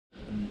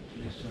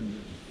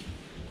listen,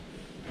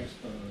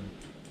 Esther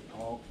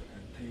talk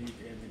and take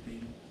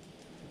everything.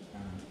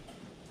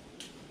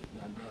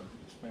 And the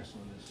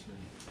specialist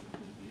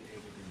will be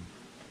everything.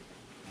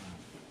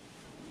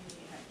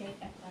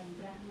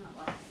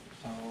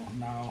 So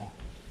now,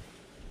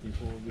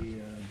 before we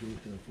do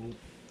the food,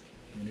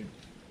 we need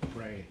to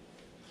pray.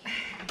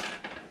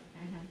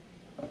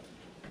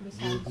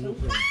 You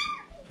pray.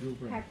 You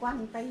pray. Hai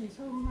quan tay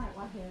xuống lại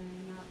qua thì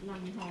nằm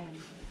hàng.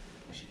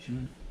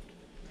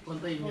 Con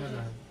tay như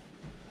là.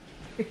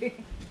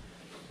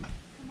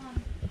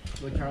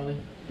 With Charlie,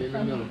 did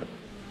you know?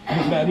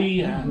 Bà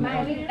đi hả?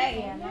 Mai đi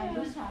đây à, mai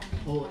đi xong.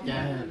 Oh,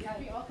 yeah.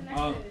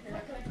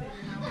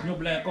 Nhục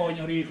lẹ coi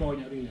nhau đi.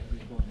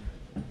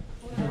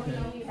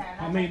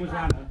 Họ mi bữa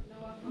sáng hả?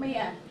 Mi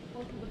à?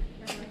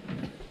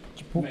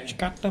 Phục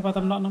cắt tới vào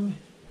tầm đó lắm.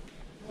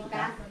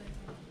 Cắt.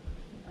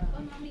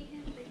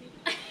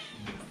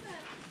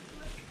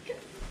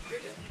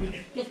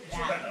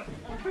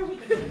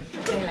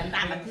 Đây là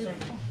ta là chưa.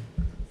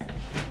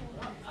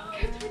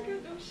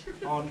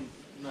 Con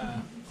là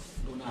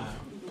Donna.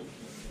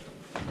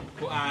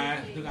 Cô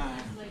ai? Thức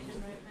ai?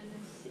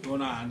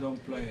 Donna don't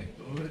play.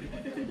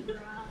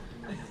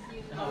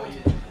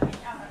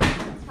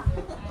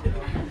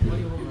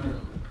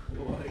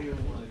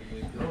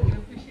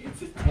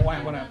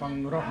 Ngoài con này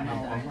bằng rốt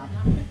nào?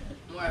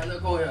 Ngoài nó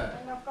coi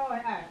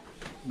à?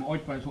 Mỗi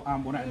phải số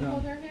am bố này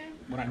thôi.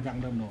 Bố này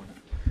răng đâm nổi.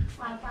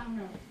 Qua tăng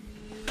rồi.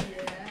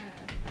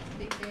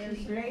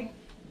 Sleep.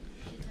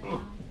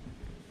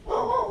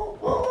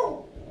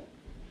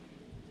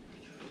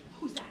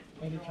 Who's that?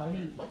 Baby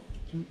Charlie.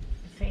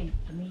 Friend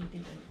to me.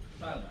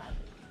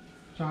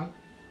 Sáng.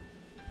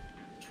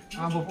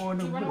 Bố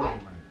đừng có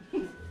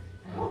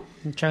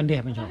Chơi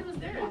đẹp mình rồi.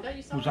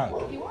 Không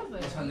sao.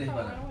 Sunday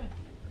but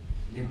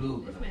the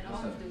blue.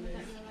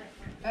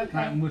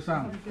 Lại mưa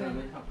sang.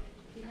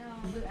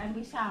 Dự ăn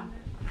buổi sáng.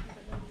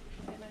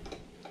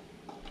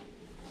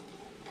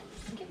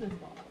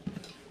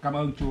 Cảm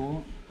ơn Chúa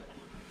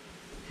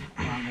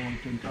và ngôi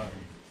trên trời.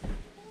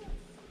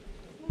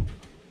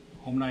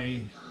 Hôm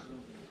nay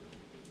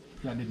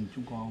gia đình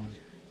chúng con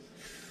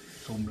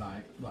xung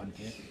lại đoàn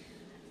kết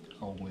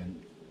cầu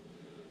nguyện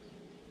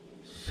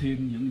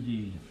xin những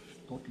gì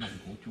tốt lành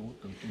của Chúa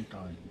từ trên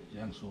trời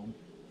giáng xuống,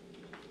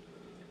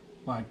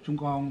 và chúng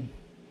con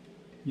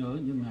nhớ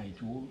những ngày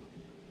Chúa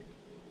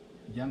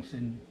Giáng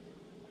sinh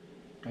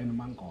trên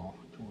măng cỏ.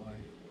 Chúa ơi,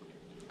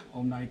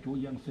 hôm nay Chúa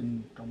Giáng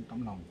sinh trong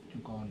tấm lòng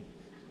chúng con,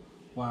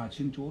 và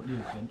xin Chúa điều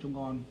khiển chúng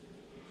con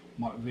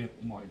mọi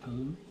việc mọi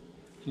thứ.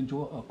 Xin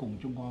Chúa ở cùng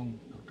chúng con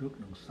đường trước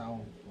đường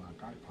sau và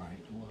trái phải.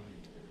 Chúa ơi,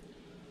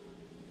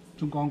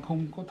 chúng con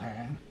không có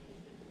thể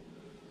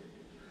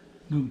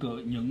nương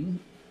tựa những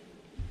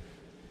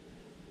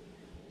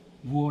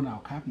vua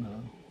nào khác nữa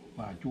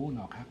và Chúa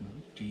nào khác nữa,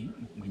 chỉ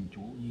một mình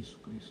Chúa Giêsu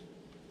Christ.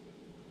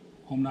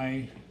 Hôm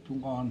nay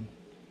chúng con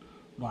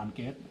đoàn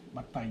kết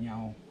bắt tay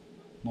nhau,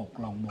 một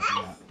lòng một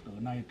dạ từ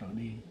nay trở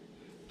đi.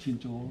 Xin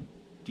Chúa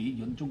chỉ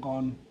dẫn chúng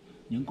con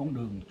những con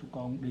đường chúng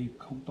con đi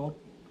không tốt,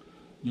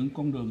 những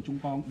con đường chúng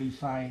con đi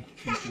sai.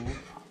 Xin Chúa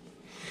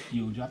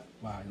dìu dắt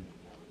và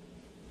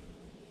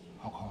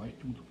học hỏi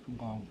chúng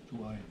con.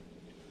 Chúa ơi,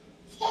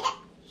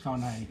 sau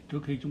này trước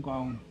khi chúng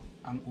con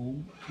ăn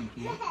uống, xin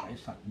Chúa tẩy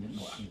sạch những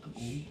đồ ăn thức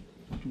uống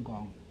của chúng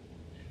con.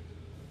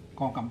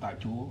 Con cảm tạ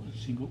Chúa,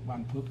 xin Chúa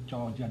ban phước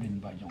cho gia đình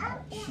và dòng họ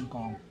của chúng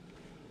con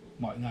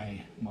mọi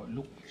ngày, mọi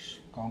lúc.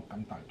 Con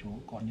cảm tạ Chúa,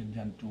 con nhân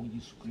danh Chúa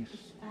Giêsu Christ.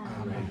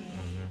 Amen.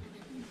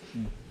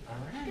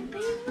 The baby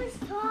was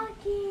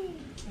talking.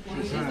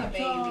 She's a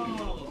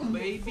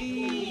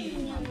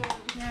Baby.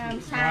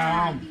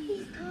 Sao?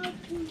 He's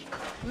talking.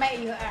 Mẹ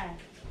nữa à?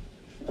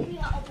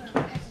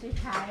 Chị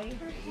Thái.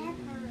 Her head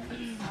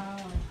hurts.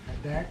 Oh,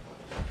 Dad.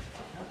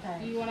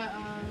 okay. You wanna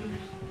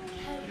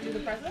do the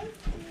present?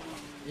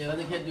 Yeah, let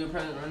the kid do a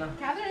present right now.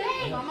 Catherine,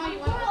 Hey, Mama, you I'm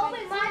wanna gonna open?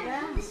 open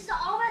mine. This is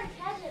all about the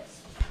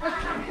presents.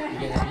 You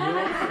get a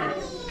meal.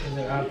 And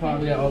then I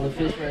probably got all the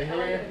fish right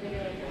here.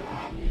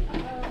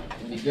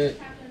 It'll be good.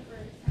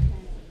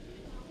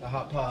 The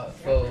hot pot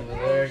pho over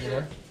there, you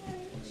know.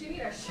 She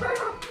need a shirt.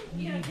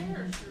 Yeah, get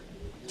her a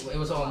shirt. It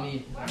was all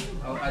me.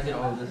 I did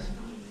all of this.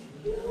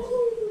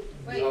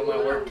 Wait, All my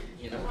work,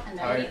 you know.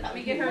 Tired. let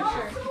me get her a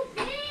shirt. So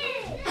big.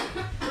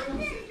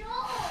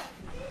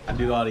 I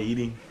do all the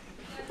eating.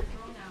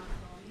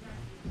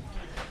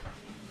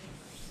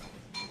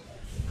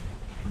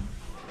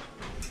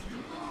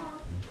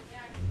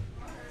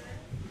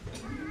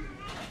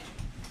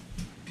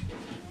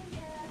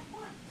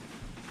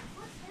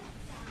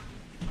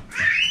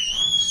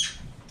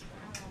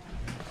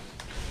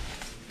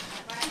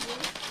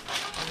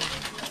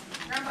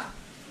 Grandma,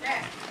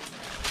 Dad.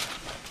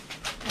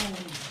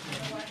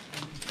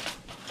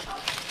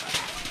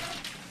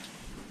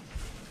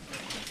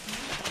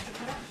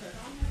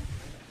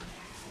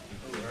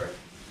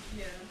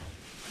 Yeah.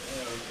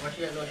 Why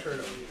she got no shirt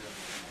on?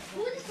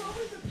 Who just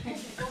opens the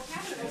present?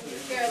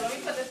 Here, let me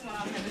put this one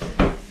on here.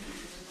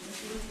 This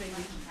is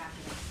baby.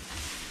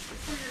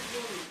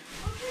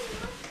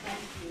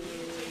 Thank you.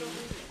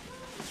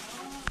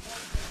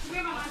 Come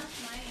here, Mama.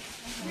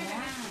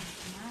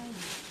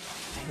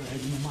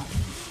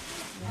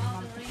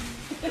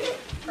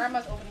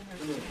 Grandma's opening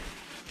hers.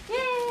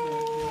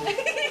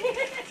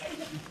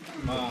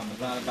 Mom,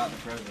 it's not about the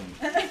present.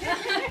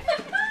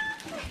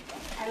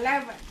 I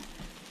love it.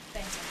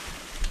 Thanks.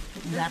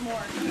 That There's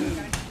more.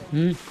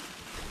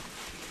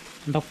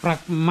 ดอกปรัก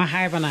มาใ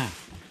ห้ปะน่ะ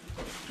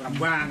ปรับ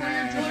ว่าง For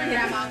your jewelry,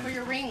 Grandma. For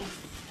your rings.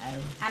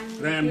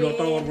 แรมโดโ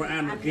ตรแอ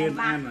นเกน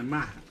แอนม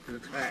า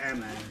แอน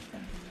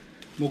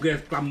โมเกส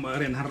กลัม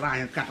เรียนฮาราย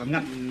กัดงั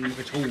ดก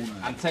ระชูนะ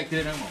I'm taking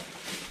it home.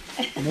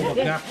 โมก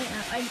งัด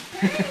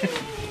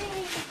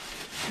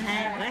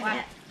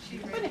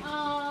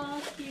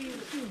Oh,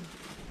 cute.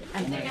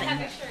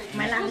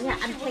 Mày làm cái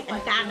anh thích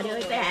anh càng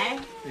rồi bé.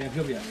 เรียนเ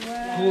พื่อเบียร์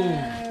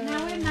Now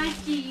we're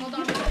Nike. Hold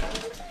on.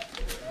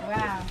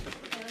 Wow.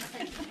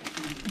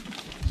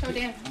 Show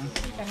Dan.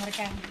 Camera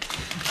cam.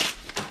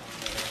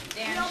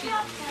 Dan, No, she's... no.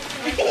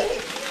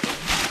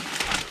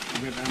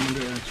 เวียดนามมันเล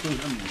ยช่วย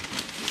กัน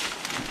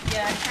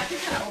Yeah,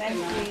 Kathy's gonna open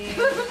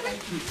them.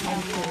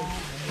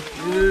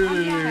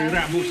 แร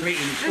มมุสลิ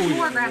มช่วย There's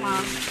more, Grandma.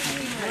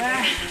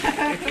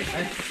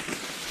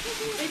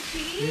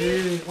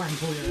 วัน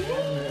ช่วย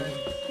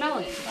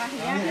Melon.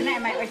 Cái này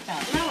mày ơi sợ.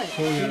 Melon.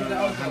 ช่วย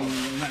ท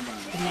ำนั่นบ้าง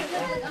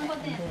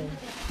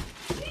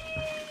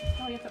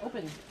Oh, you have to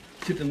open.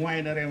 ชิดถึงไว้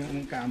นะเรียน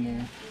มังกาโม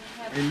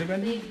เอเลเว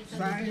นไ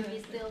ซ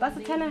That's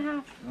a 10 and a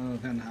half.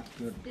 แทนหักเ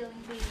กิด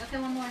Okay,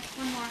 one more.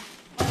 One more.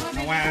 เอ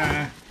าว่า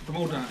ส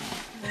มุดอ่ะ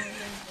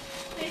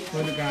เพื่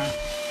อนกัน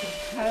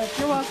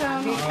You're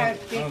welcome. Big hug,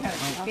 big hug,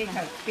 big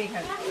hug, big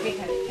hug, big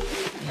hug.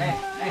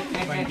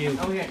 Thank you.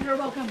 Over here. You're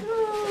welcome.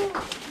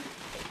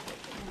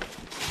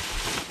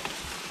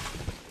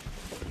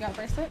 You got a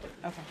bracelet?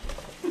 Okay.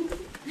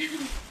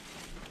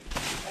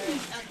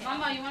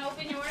 Mama, you want to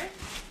open yours?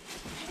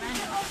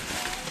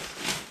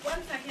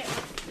 One second.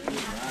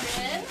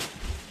 Then.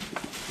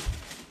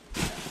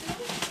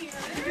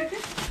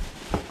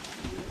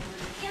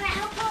 Can I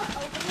help her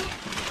open it?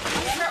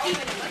 Let her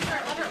open it.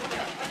 Let her open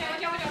it. Okay,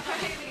 okay, okay. Try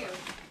to take a video.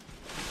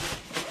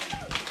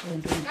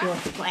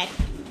 Quẹt.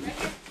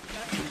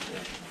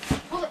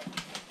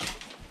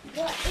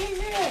 What is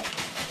it?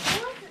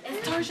 It's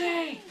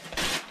Tarjay.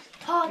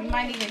 Oh, We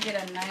might need to get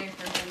a knife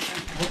or something.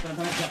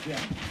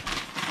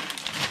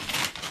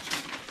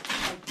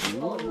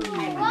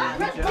 what?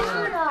 Rip this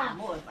one off.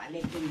 Môi phải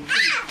lên trên.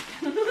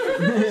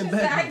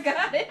 I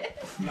got it.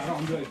 เราลอ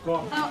งด้วยกล้อ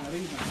ง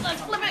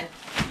Let's flip it.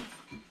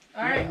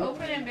 All right,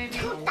 open it, baby.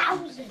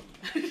 2,000.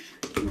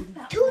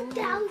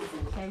 2,000.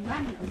 Cái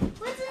văn.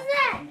 What is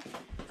that?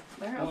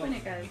 Let her open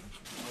it, guys.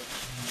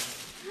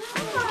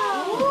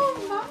 Oh,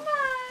 Mama.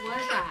 What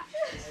is that?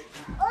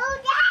 Oh,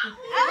 yeah.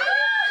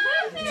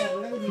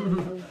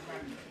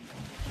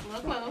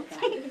 Look close.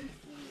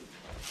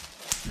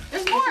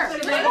 There's more.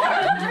 There's more.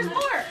 There's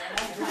more.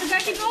 You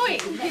gotta keep going.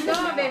 Keep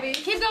going, baby.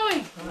 Keep going.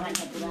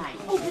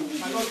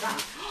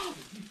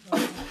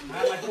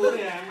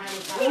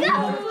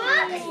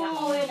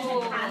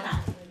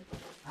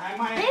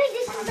 Maybe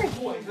this is a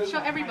game. Show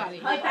everybody.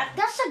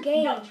 That's a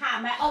game. Thả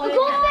mẹ ôi.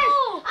 Goldfish.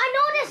 I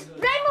know this.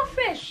 Rainbow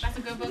fish. That's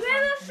a good book.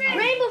 Rainbow fish.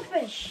 Rainbow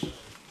fish.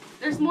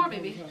 There's more,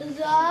 baby.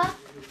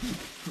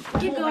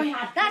 Keep going.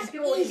 That's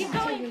easy. Keep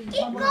going. Keep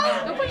Don't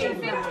going. put your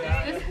finger.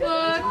 This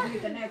book.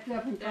 Cái này cưa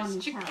phần There's con.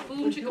 chicken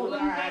boom, chicken boom.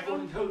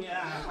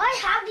 I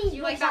have these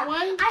You books. like that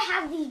one? I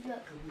have these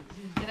books.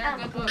 They're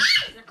good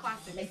books. They're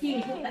classics. Để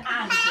chi chúng ta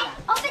ăn kìa.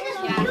 Open this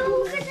one.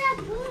 Look at that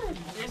good.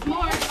 There's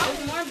more.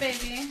 There's more,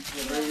 baby.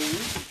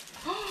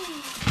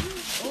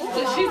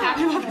 Oh, she's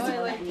happy about this.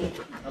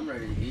 I'm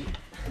ready to eat.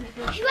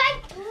 Should I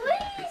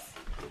please?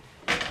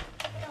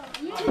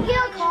 2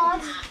 gift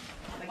cards.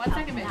 1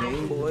 second, baby.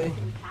 Game Boy.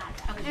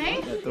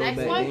 Okay. throw Next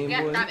back one. Game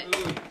Yeah, Boy. grab it.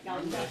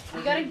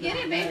 You gotta get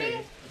it, baby.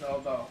 It's all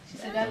about. She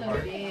said that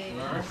looked big.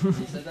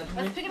 She said that.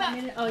 Let's pick it up.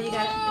 Oh, you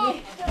got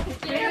it.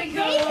 There we Baby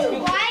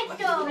go. white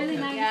though.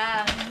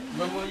 Yeah.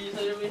 Remember what you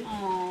said to me?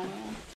 Oh.